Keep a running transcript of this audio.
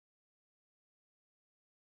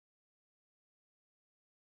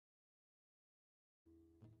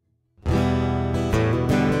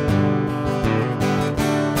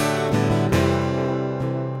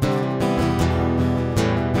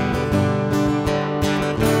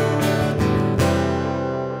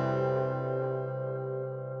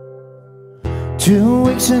2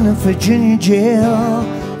 weeks in a Virginia jail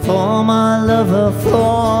for my lover,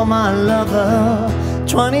 for my lover.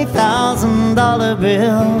 $20,000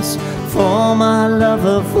 bills for my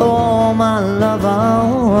lover, for my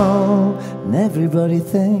lover. And everybody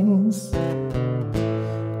thinks,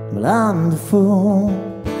 well, I'm the fool,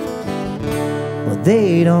 but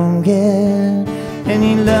they don't get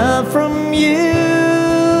any love from you.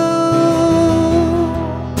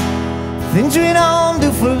 Things we don't do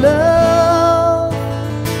for love.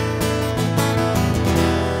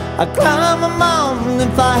 I'd climb a mountain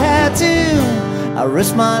if I had to. I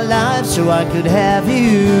risk my life so I could have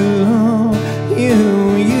you.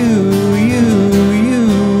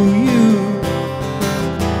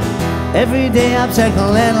 Every day I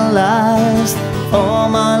psychoanalyzed for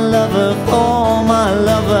my lover, for my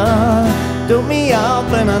lover. Do me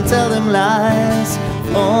up and I tell them lies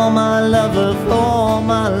for my lover, for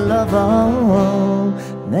my lover.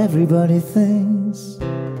 And everybody thinks,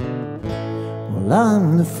 well,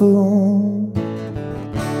 I'm the fool,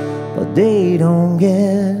 but they don't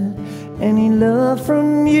get any love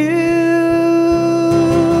from you.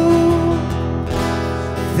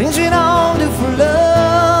 Things we don't do for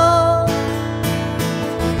love.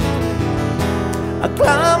 I'd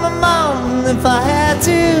climb a mountain if I had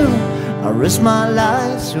to. I risk my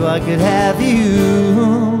life so I could have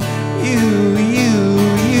you.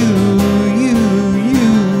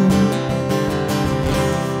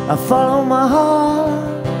 I follow my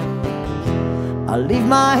heart, I leave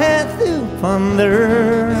my head to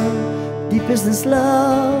ponder. Deep is this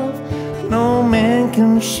love no man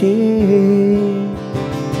can shake.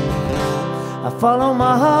 I follow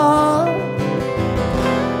my heart,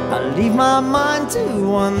 I leave my mind to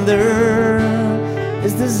wonder.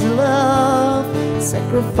 Is this love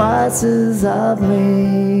sacrifices I've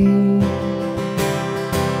made?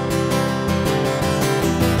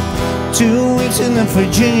 2 weeks in the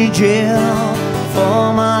Virginia jail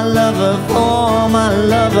for my lover, for my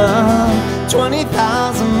lover.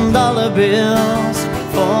 $20,000 bills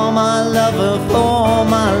for my lover, for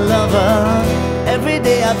my lover. Every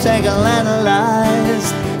day I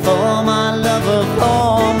psychoanalyzed for my lover,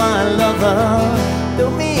 for my lover. Do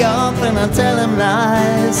me up and I tell him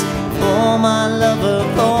lies for my lover,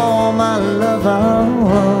 for my lover.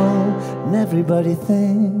 And everybody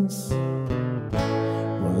thinks,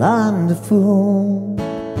 well, I'm the fool,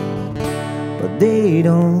 but they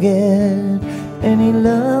don't get any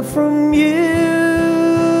love from you.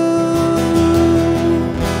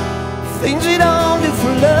 Things we don't do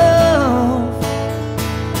for love.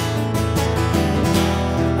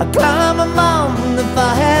 I'd climb a mountain if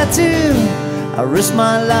I had to. I risk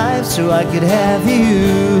my life so I could have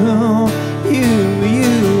you.